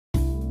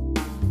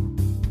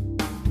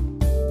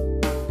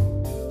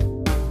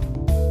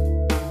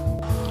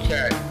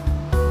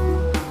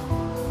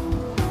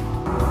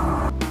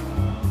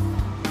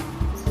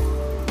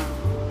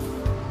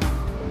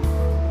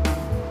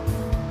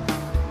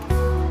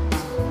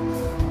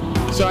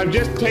So I've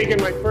just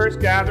taken my first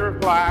gather of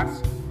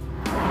glass,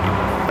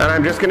 and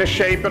I'm just going to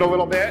shape it a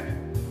little bit.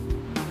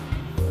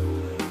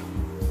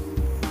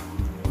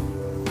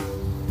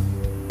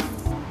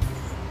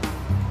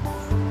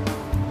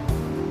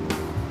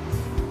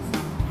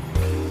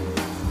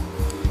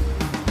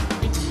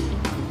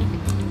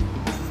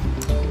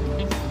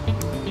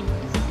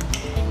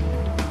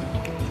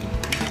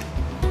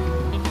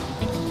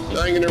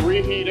 Now I'm going to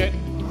reheat it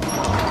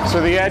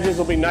so the edges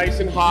will be nice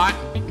and hot,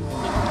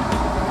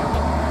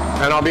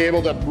 and I'll be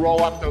able to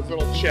roll up those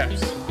little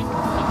chips.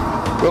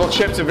 Little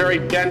chips are very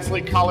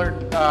densely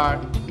colored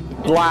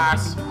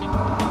glass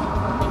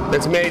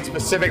that's made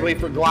specifically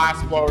for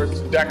glass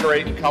blowers to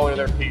decorate and color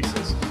their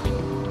pieces.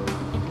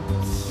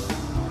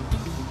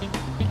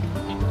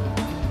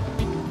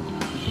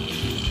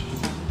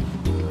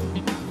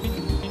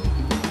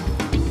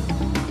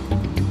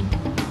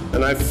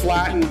 And I've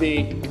flattened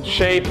the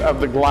shape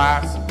of the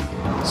glass,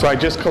 so I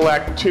just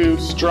collect 2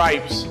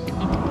 stripes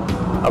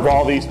of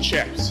all these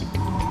chips.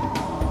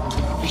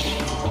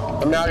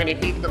 I'm now going to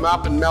heat them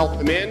up and melt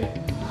them in,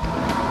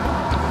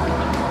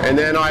 and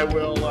then I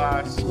will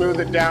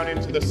smooth it down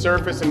into the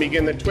surface and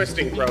begin the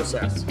twisting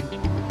process.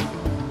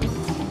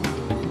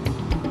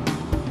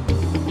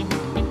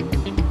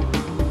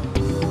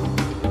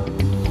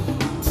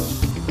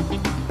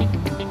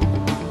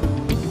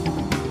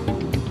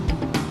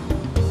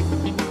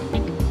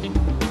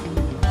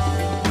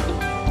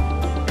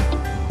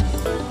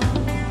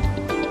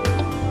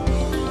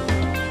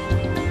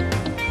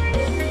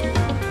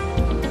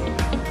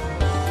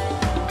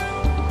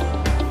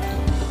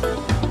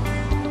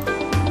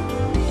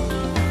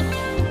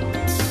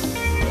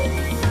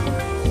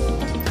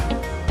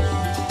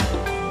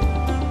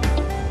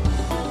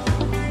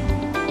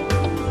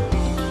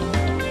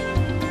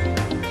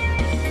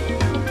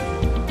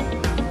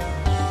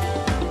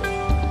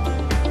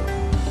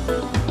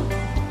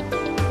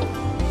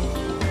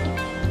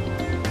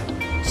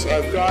 So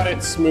I've got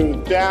it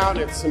smoothed down,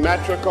 it's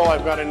symmetrical,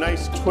 I've got a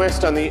nice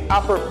twist on the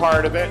upper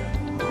part of it.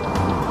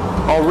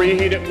 I'll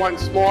reheat it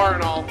once more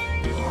and I'll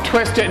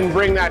twist it and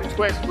bring that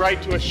twist right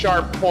to a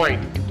sharp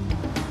point.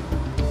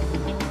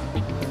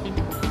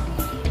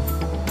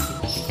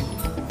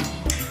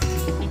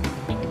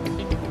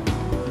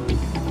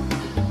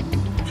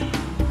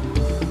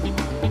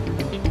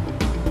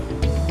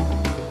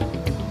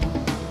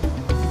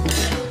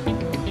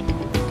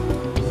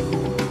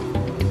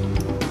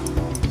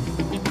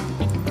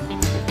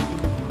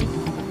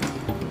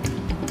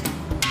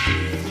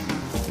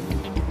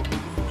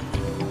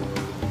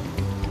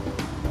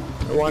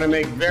 I want to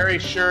make very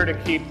sure to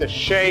keep the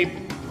shape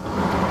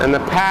and the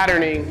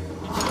patterning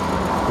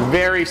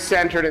very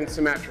centered and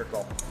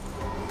symmetrical.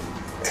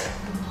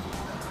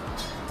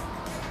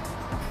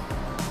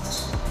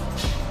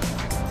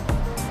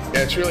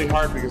 Yeah, it's really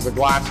hard because the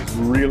glass is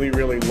really,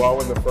 really low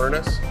in the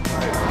furnace.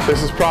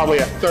 This is probably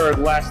a third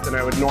less than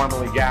I would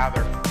normally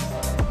gather.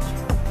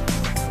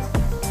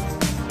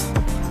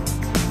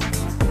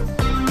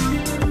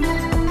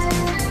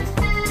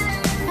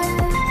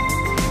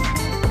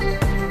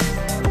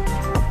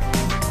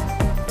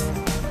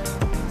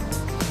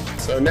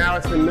 So now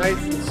it's been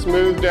nice and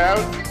smoothed out,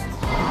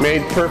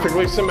 made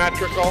perfectly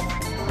symmetrical.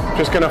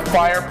 Just going to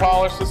fire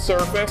polish the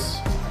surface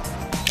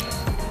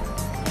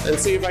and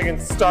see if I can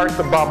start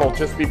the bubble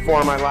just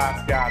before my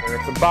last gather.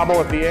 If the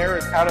bubble, if the air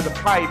is out of the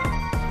pipe,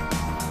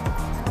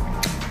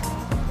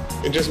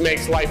 it just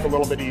makes life a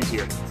little bit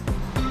easier.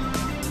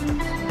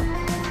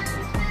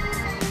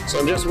 So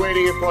I'm just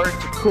waiting for it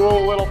to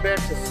cool a little bit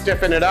to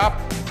stiffen it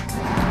up,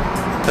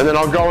 and then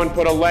I'll go and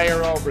put a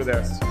layer over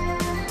this.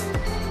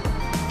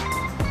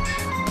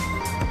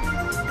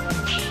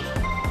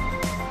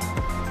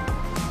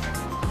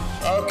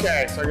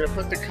 Okay, so I'm going to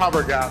put the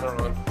cover gather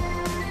on.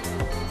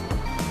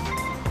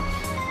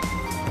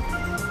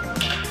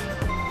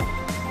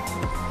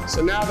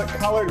 So now the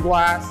colored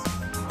glass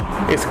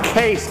is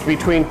cased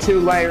between 2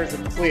 layers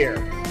of clear.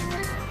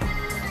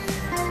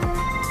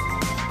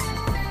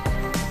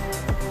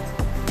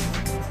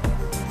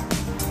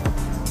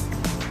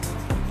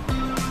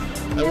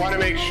 I want to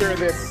make sure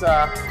this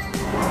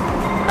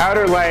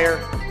outer layer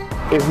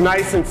is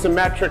nice and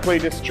symmetrically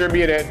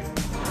distributed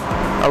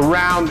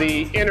around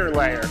the inner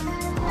layer.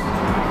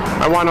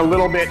 I want a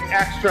little bit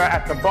extra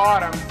at the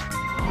bottom,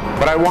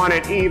 but I want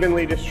it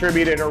evenly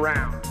distributed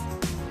around.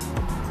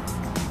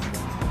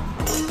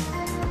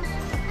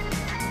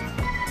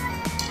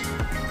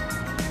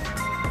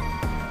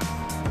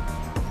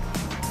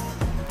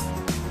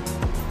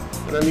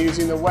 And I'm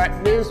using the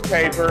wet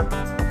newspaper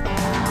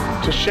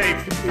to shape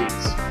the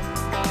piece.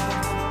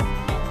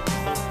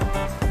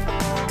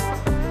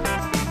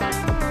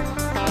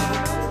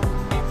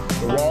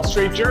 The Wall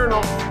Street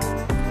Journal.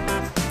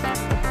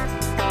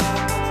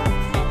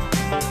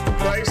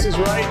 Price is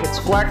right, it's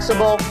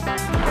flexible,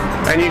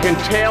 and you can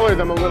tailor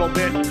them a little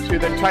bit to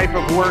the type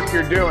of work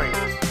you're doing.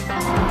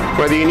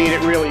 Whether you need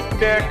it really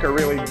thick or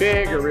really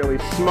big or really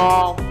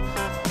small.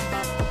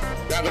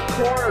 Now the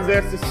core of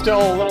this is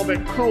still a little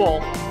bit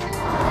cool,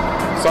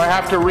 so I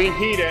have to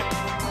reheat it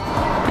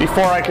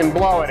before I can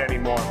blow it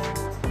anymore.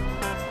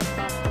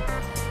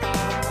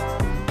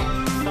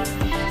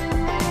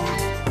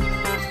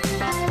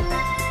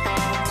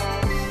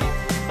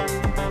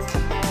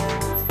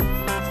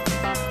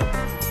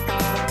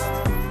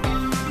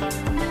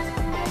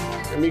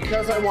 And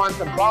because I want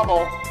the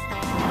bubble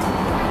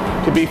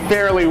to be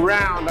fairly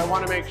round, I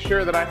want to make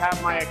sure that I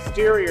have my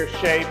exterior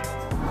shape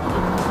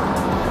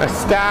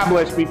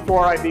established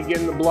before I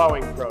begin the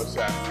blowing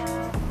process.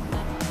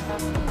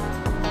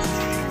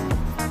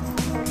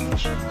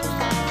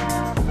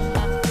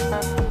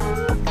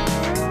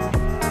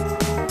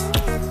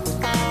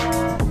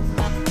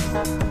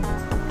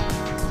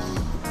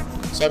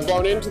 So I've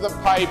blown into the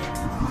pipe,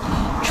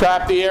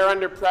 trapped the air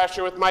under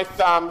pressure with my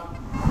thumb,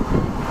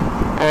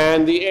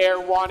 and the air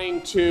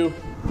wanting to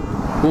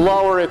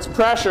lower its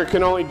pressure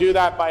can only do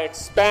that by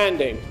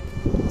expanding.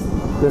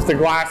 If the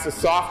glass is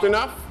soft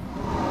enough,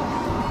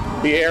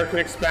 the air can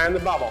expand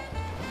the bubble.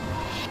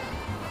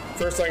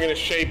 First I'm going to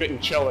shape it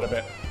and chill it a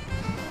bit.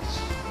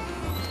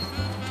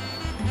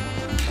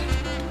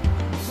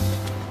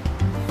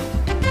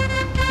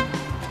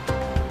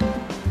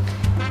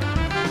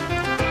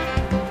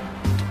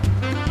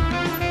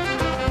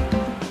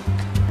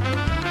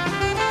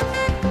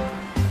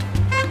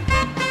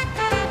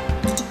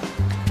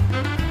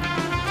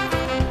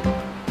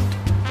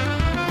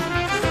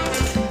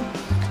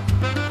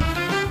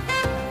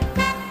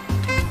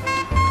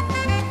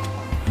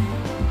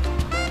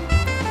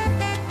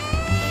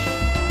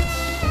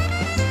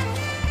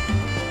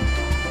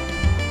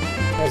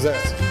 How's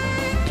this?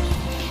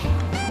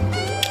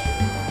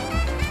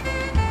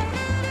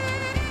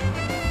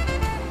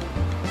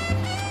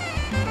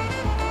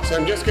 So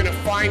I'm just going to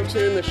fine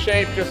tune the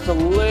shape just a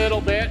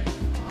little bit,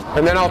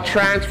 and then I'll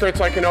transfer it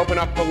so I can open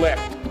up the lip.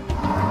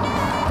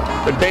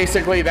 But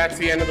basically that's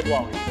the end of the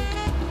blowing.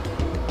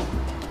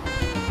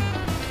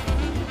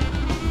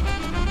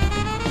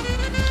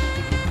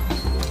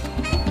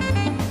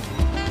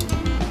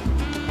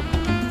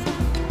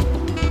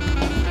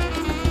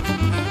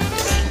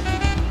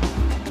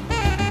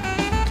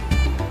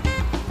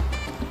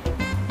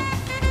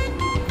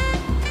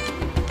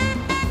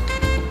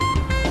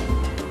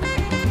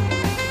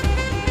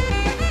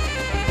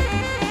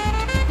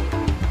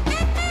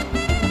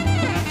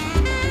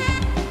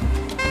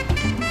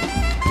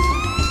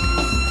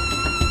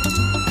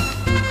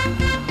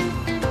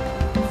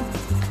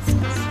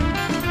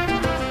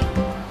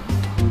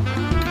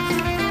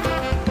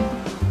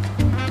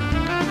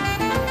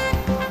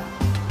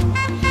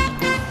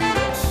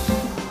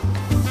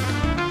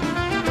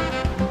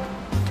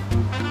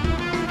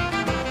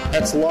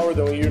 That's lower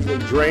than we usually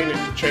drain it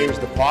to change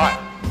the pot.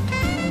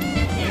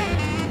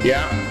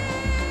 Yeah.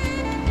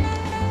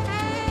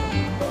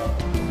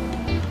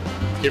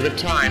 Give it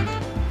time.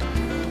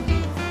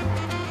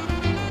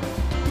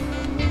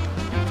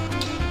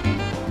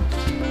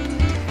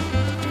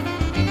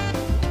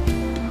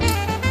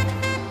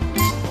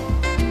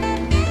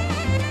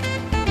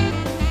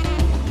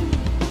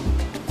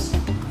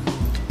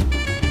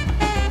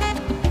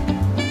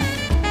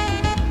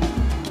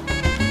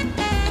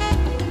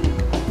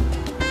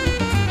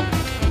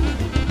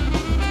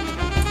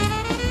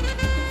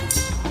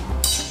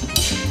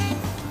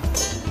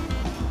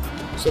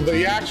 So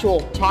the actual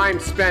time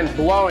spent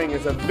blowing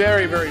is a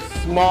very, very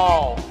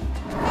small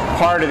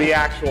part of the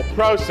actual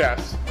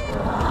process,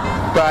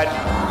 but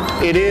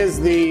it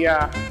is the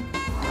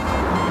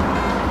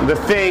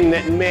thing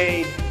that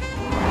made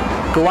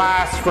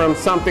glass from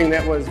something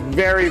that was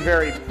very,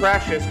 very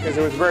precious, because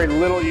there was very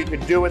little you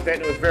could do with it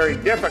and it was very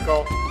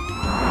difficult,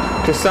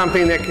 to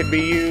something that could be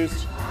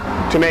used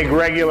to make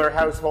regular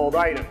household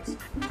items.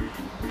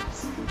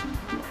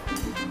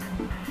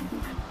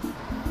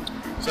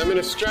 So I'm going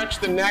to stretch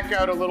the neck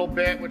out a little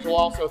bit, which will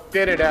also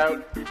thin it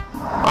out.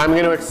 I'm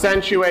going to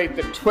accentuate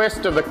the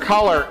twist of the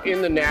color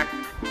in the neck.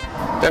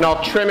 Then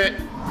I'll trim it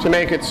to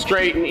make it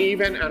straight and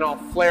even, and I'll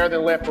flare the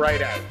lip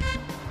right out.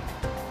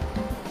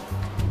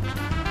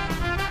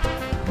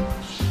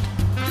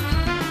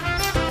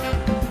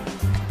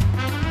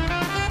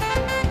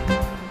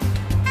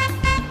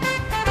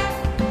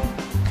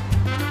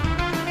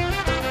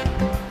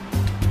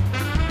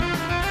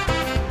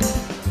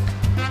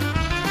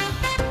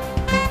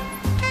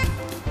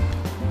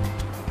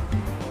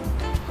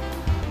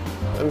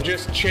 I'm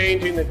just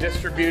changing the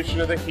distribution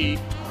of the heat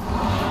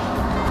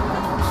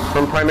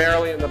from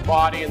primarily in the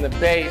body and the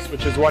base,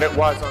 which is what it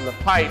was on the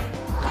pipe,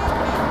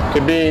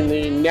 to being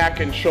the neck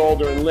and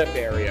shoulder and lip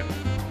area.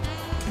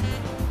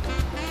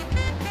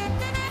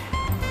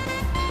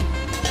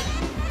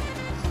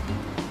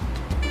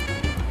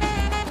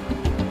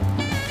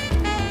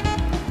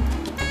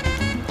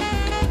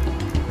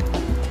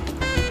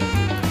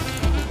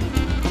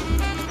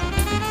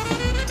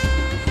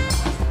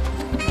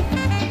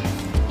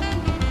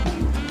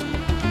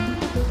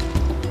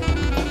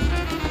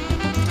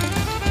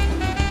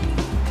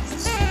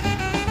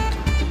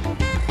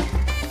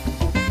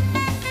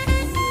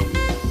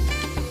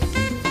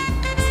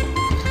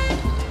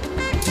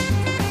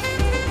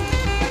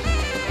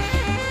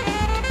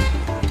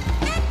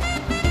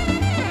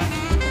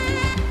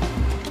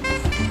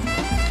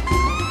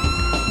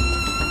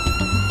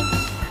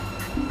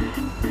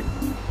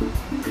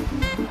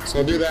 So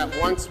I'll do that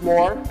once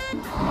more,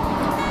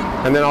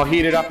 and then I'll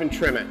heat it up and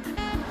trim it.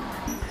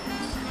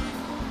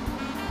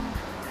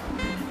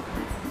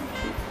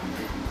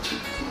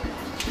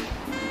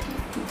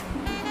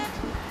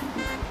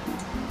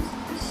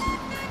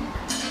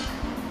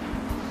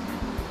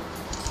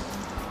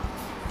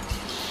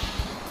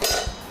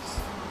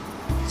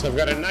 So I've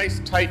got a nice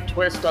tight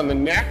twist on the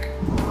neck,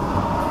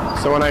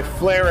 so when I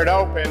flare it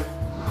open,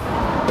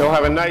 it'll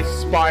have a nice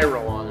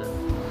spiral on it.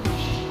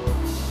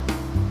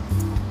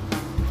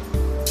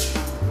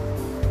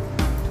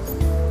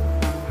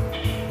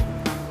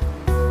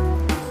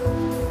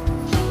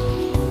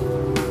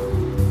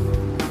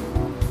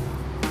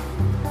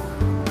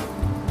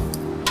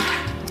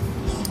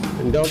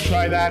 And don't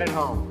try that at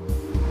home.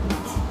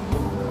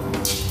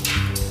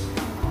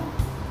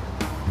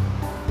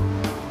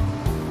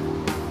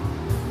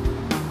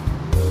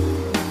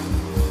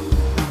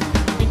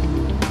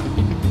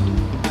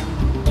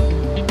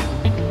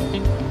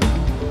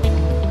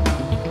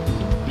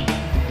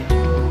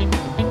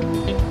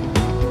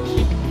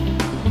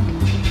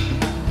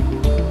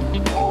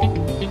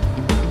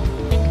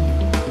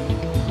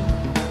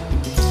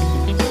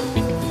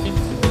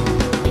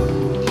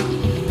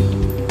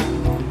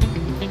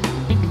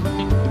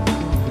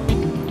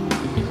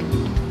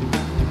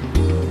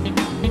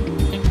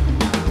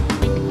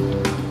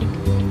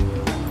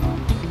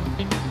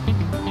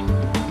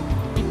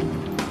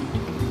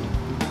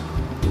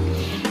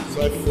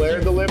 So I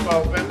flared the lip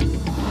open.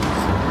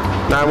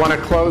 Now I want to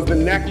close the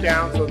neck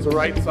down so it's the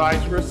right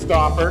size for a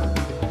stopper.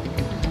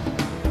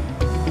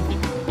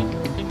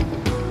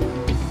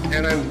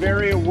 And I'm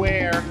very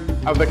aware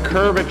of the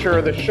curvature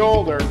of the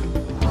shoulder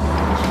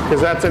because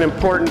that's an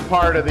important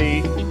part of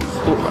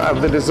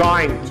the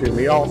design to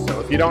me also.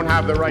 If you don't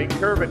have the right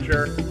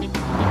curvature,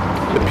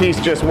 the piece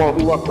just won't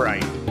look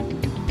right.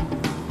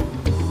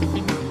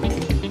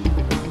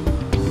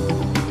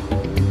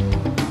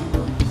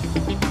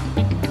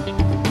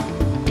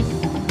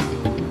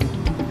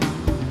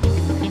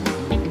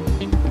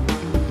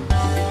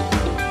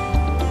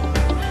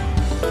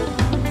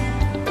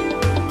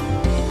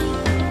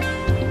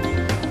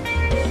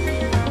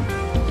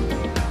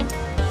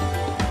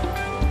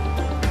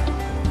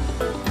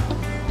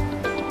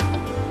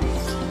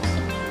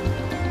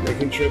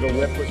 Making sure the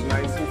lip was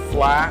nice and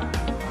flat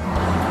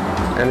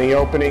and the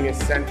opening is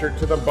centered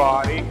to the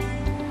body.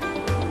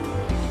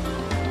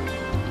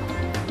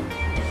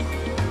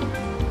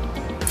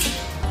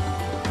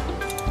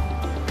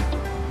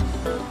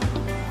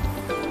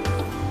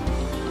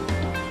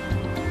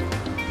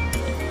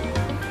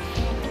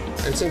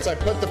 And since I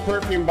put the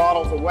perfume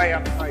bottles away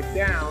upside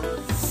down,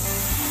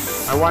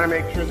 I want to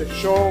make sure the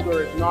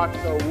shoulder is not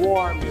so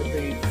warm that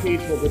the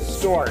piece will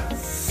distort.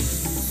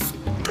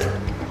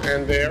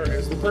 And there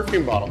is the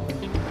perfume bottle.